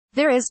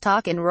There is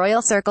talk in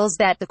royal circles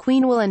that the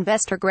Queen will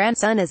invest her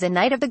grandson as a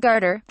Knight of the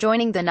Garter,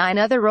 joining the 9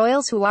 other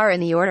royals who are in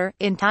the order,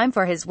 in time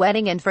for his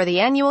wedding and for the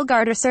annual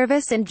Garter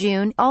service in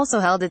June, also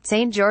held at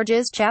St.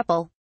 George's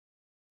Chapel.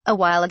 A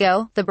while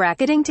ago, the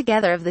bracketing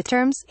together of the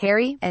terms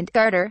Harry and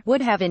Garter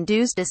would have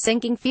induced a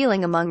sinking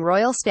feeling among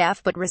royal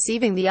staff, but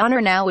receiving the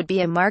honor now would be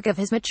a mark of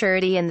his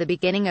maturity and the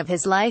beginning of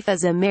his life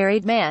as a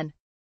married man.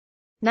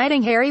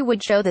 Knighting Harry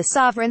would show the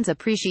sovereign's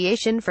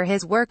appreciation for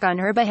his work on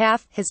her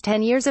behalf, his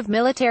 10 years of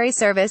military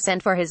service,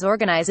 and for his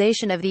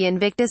organization of the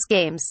Invictus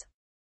Games.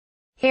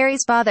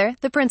 Harry's father,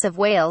 the Prince of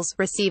Wales,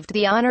 received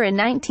the honor in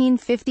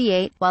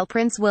 1958, while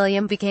Prince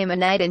William became a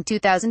knight in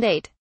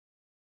 2008.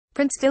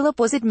 Prince Philip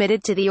was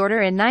admitted to the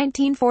order in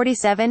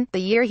 1947, the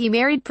year he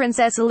married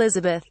Princess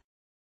Elizabeth.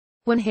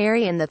 When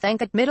Harry and the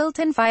Thank at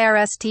Middleton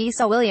First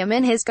saw William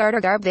in his Garter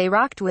garb, they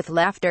rocked with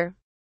laughter.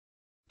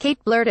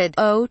 Kate blurted,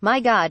 "Oh, my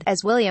God,"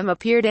 as William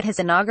appeared at his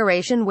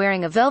inauguration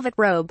wearing a velvet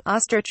robe,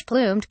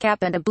 ostrich-plumed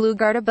cap and a blue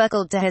garter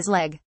buckled to his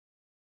leg.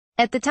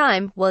 At the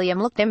time,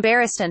 William looked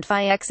embarrassed and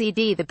fixed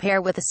the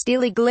pair with a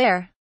steely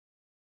glare.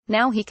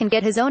 Now he can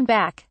get his own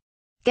back.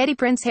 Getty.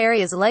 Prince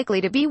Harry is likely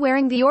to be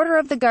wearing the Order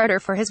of the Garter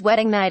for his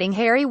wedding. Knighting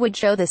Harry would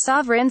show the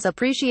sovereign's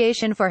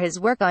appreciation for his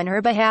work on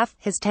her behalf,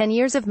 his 10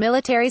 years of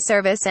military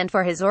service, and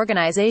for his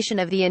organization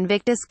of the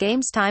Invictus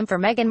Games. Time for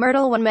Meghan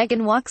Markle. When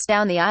Meghan walks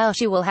down the aisle,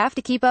 she will have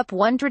to keep up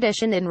one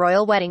tradition in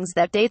royal weddings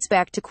that dates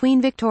back to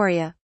Queen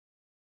Victoria.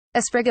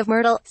 A sprig of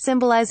myrtle,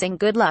 symbolizing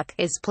good luck,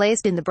 is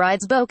placed in the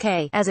bride's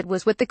bouquet, as it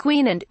was with the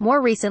Queen and,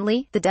 more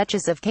recently, the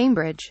Duchess of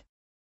Cambridge.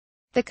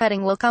 The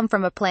cutting will come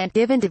from a plant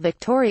given to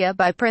Victoria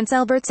by Prince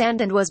Albert's aunt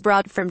and was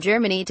brought from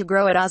Germany to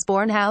grow at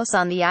Osborne House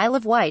on the Isle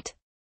of Wight.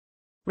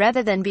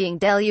 Rather than being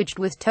deluged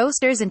with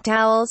toasters and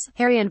towels,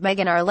 Harry and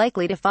Meghan are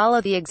likely to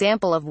follow the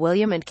example of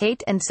William and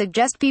Kate and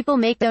suggest people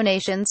make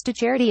donations to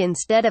charity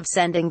instead of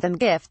sending them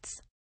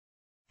gifts.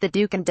 The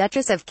Duke and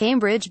Duchess of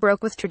Cambridge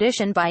broke with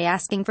tradition by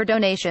asking for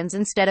donations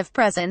instead of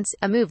presents,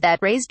 a move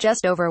that raised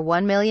just over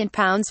 £1 million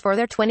for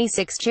their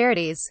 26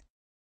 charities.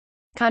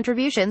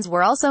 Contributions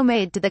were also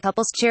made to the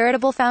couple's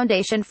charitable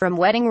foundation from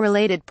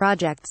wedding-related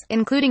projects,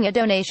 including a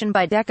donation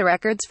by Decca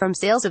Records from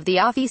sales of the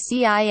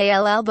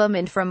Official album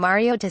and from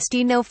Mario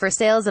Testino for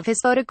sales of his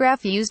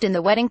photograph used in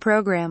the wedding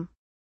program.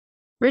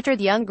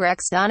 Richard Young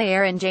Grex. Donna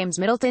Eyre and James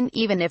Middleton.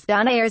 Even if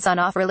Donna Eyre's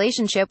on-off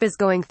relationship is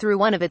going through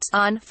one of its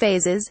on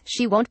phases,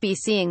 she won't be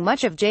seeing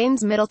much of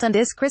James Middleton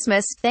this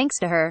Christmas, thanks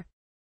to her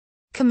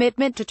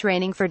commitment to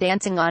training for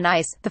Dancing on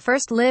Ice. The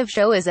first live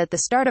show is at the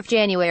start of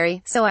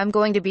January, so I'm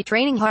going to be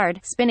training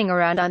hard, spinning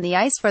around on the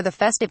ice for the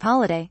festive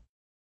holiday.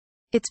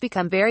 It's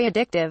become very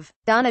addictive,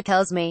 Donna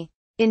tells me.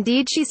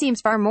 Indeed, she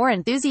seems far more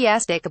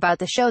enthusiastic about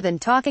the show than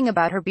talking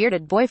about her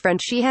bearded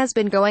boyfriend. She has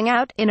been going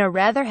out, in a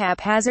rather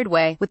haphazard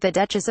way, with the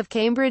Duchess of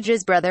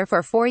Cambridge's brother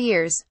for 4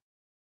 years.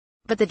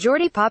 But the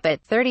Geordie poppet,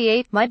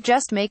 38, might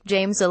just make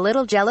James a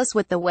little jealous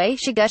with the way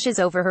she gushes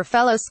over her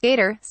fellow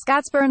skater,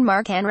 Scotsburn.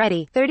 Mark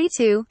Hanratty,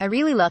 32, I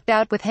really lucked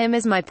out with him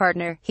as my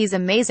partner, he's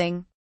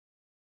amazing.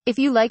 If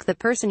you like the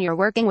person you're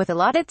working with a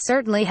lot, it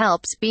certainly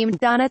helps, beamed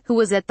Donna, who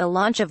was at the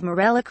launch of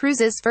Marella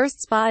Cruises' first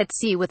spa at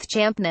sea with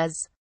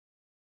Champness.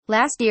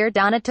 Last year,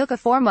 Donna took a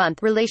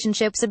 4-month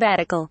relationship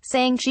sabbatical,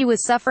 saying she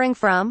was suffering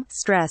from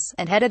stress,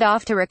 and headed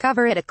off to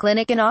recover at a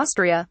clinic in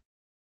Austria.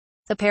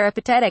 The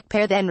peripatetic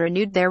pair then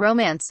renewed their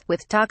romance,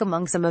 with talk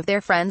among some of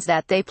their friends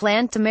that they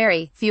planned to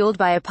marry, fueled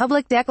by a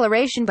public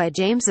declaration by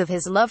James of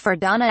his love for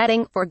Donna,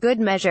 adding, for good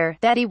measure,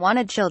 that he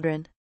wanted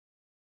children.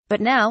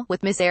 But now,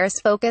 with Miss Eyre's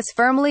focus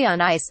firmly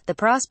on ice, the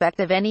prospect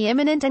of any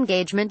imminent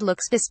engagement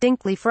looks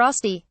distinctly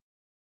frosty.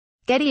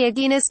 Getty.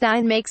 Agina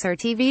Stein makes her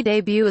TV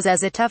debut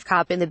as a tough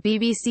cop in the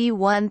BBC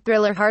One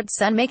thriller Hard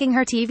Sun. Making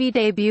her TV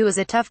debut as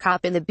a tough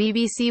cop in the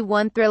BBC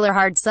One thriller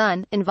Hard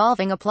Sun,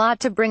 involving a plot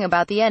to bring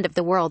about the end of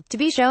the world, to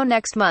be shown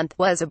next month,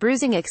 was a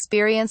bruising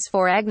experience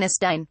for Agnes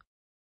Stein.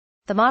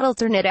 The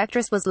model-turned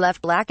actress was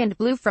left black and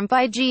blue from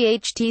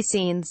GHT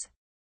scenes.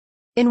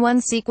 In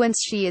one sequence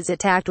she is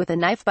attacked with a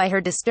knife by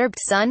her disturbed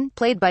son,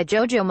 played by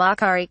Jojo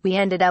Makari. We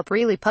ended up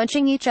really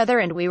punching each other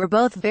and we were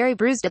both very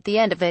bruised at the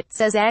end of it,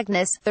 says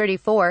Agnes,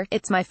 34.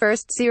 It's my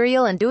first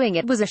serial and doing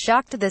it was a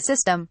shock to the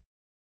system.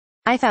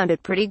 I found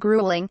it pretty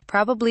grueling,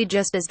 probably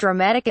just as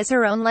dramatic as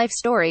her own life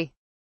story.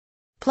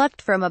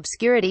 Plucked from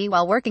obscurity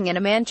while working in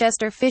a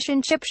Manchester fish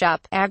and chip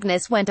shop,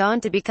 Agnes went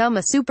on to become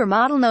a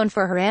supermodel known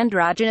for her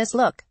androgynous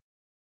look.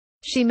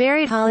 She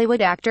married Hollywood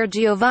actor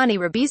Giovanni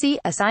Ribisi,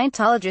 a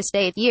Scientologist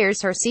 8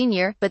 years her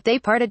senior, but they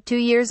parted 2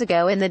 years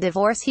ago. In the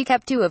divorce he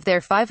kept 2 of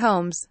their 5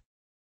 homes.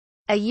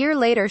 A year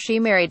later she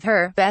married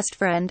her best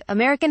friend,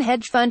 American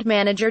hedge fund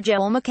manager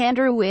Joel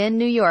McAndrew in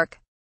New York.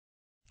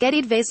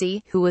 Getty.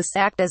 Vasey, who was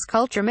sacked as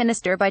culture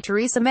minister by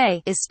Theresa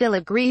May, is still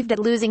aggrieved at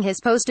losing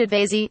his post.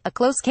 Vasey, a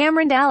close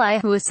Cameron ally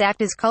who was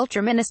sacked as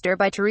culture minister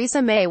by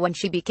Theresa May when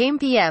she became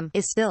PM,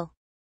 is still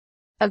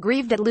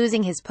aggrieved at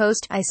losing his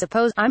post. I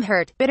suppose I'm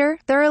hurt, bitter,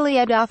 thoroughly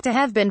ed off to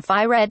have been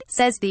fired,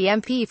 says the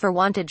MP for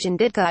Wantage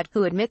Didcot,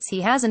 who admits he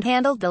hasn't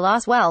handled the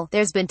loss well.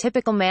 There's been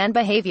typical man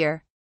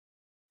behavior.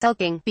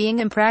 Sulking, being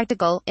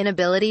impractical,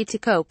 inability to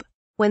cope.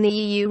 When the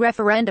EU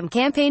referendum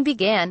campaign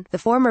began, the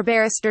former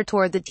barrister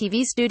toured the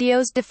TV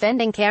studios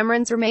defending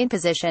Cameron's Remain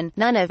position.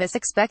 None of us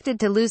expected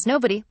to lose.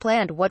 Nobody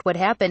planned what would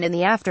happen in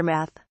the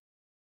aftermath.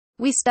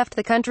 We stuffed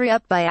the country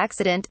up by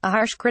accident. A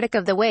harsh critic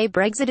of the way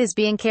Brexit is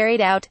being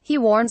carried out, he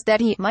warns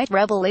that he might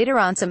rebel later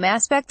on some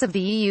aspects of the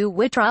EU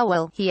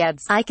withdrawal. He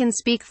adds, I can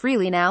speak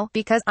freely now,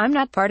 because I'm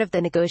not part of the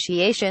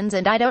negotiations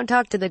and I don't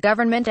talk to the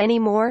government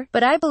anymore,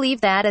 but I believe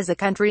that as a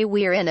country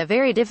we're in a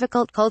very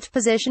difficult cult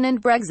position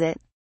and Brexit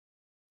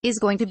is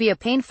going to be a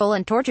painful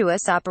and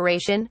tortuous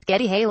operation.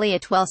 Getty. Haley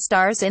Atwell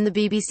stars in the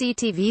BBC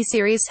TV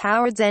series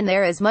Howard's End.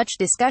 There is much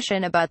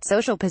discussion about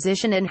social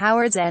position in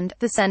Howard's End,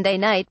 the Sunday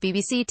night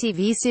BBC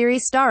TV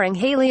series starring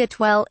Haley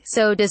Atwell.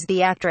 So does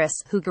the actress,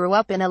 who grew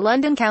up in a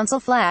London council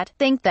flat,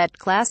 think that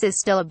class is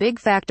still a big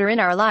factor in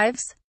our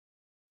lives?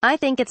 I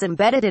think it's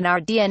embedded in our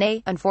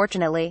DNA,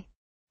 unfortunately.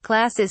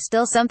 Class is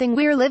still something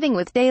we're living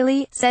with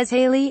daily, says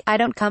Haley. I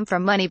don't come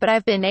from money, but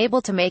I've been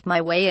able to make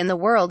my way in the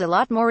world a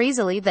lot more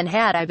easily than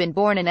had I been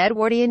born in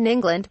Edwardian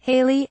England.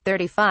 Haley,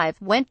 35,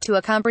 went to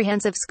a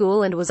comprehensive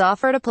school and was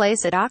offered a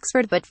place at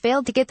Oxford but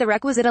failed to get the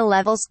requisite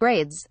A-levels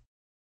grades.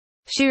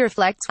 She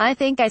reflects, I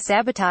think I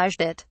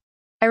sabotaged it.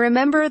 I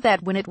remember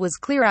that when it was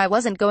clear I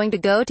wasn't going to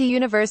go to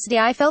university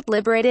I felt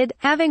liberated,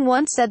 having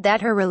once said that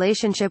her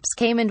relationships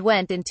came and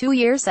went in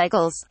 2-year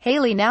cycles.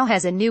 Haley now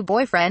has a new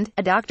boyfriend,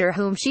 a doctor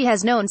whom she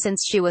has known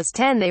since she was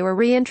 10. They were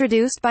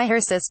reintroduced by her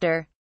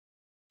sister.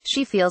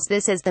 She feels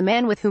this is the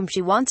man with whom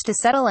she wants to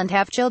settle and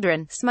have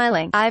children.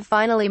 Smiling, I've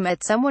finally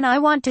met someone I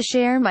want to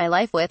share my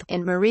life with.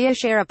 In Maria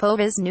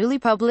Sharapova's newly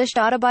published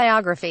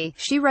autobiography,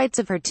 she writes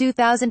of her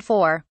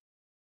 2004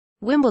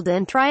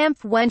 Wimbledon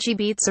triumph when she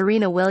beat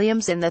Serena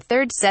Williams in the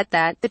third set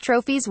that the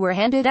trophies were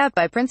handed out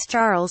by Prince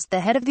Charles, the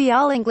head of the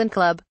All England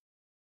Club.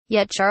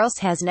 Yet Charles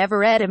has never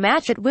read a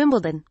match at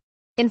Wimbledon.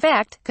 In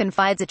fact,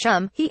 confides a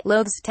chum, he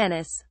loathes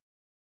tennis.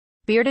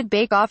 Bearded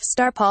Bake Off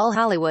star Paul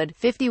Hollywood,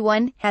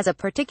 51, has a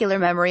particular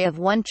memory of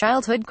one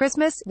childhood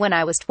Christmas. When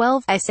I was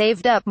 12, I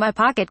saved up my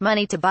pocket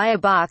money to buy a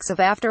box of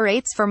After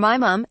Eights for my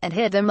mum, and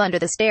hid them under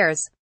the stairs.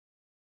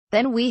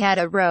 Then we had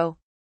a row.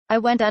 I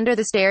went under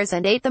the stairs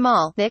and ate them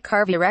all. Nick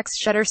Harvey. Rex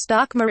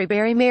Shutterstock. Murray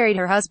Berry married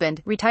her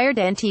husband, retired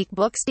antique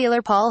book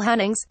stealer Paul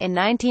Hunnings, in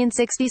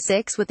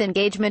 1966 with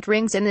engagement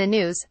rings in the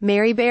news.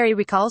 Mary Berry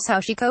recalls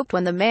how she coped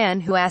when the man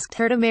who asked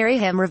her to marry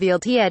him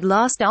revealed he had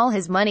lost all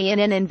his money in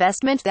an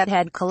investment that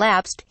had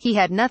collapsed. He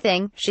had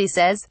nothing, she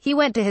says. He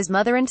went to his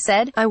mother and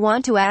said, I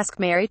want to ask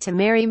Mary to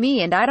marry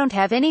me and I don't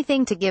have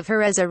anything to give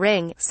her as a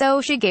ring. So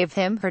she gave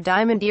him her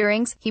diamond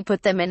earrings. He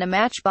put them in a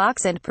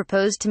matchbox and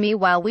proposed to me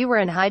while we were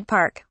in Hyde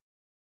Park.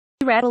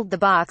 He rattled the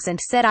box and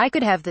said I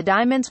could have the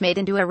diamonds made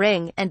into a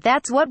ring, and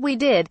that's what we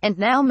did. And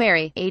now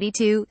Mary,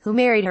 82, who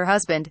married her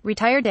husband,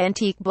 retired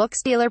antique book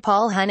stealer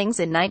Paul Hunnings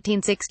in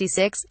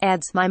 1966,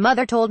 adds, my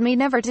mother told me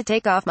never to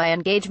take off my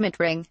engagement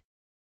ring.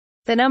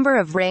 The number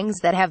of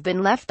rings that have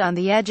been left on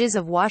the edges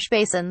of wash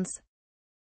basins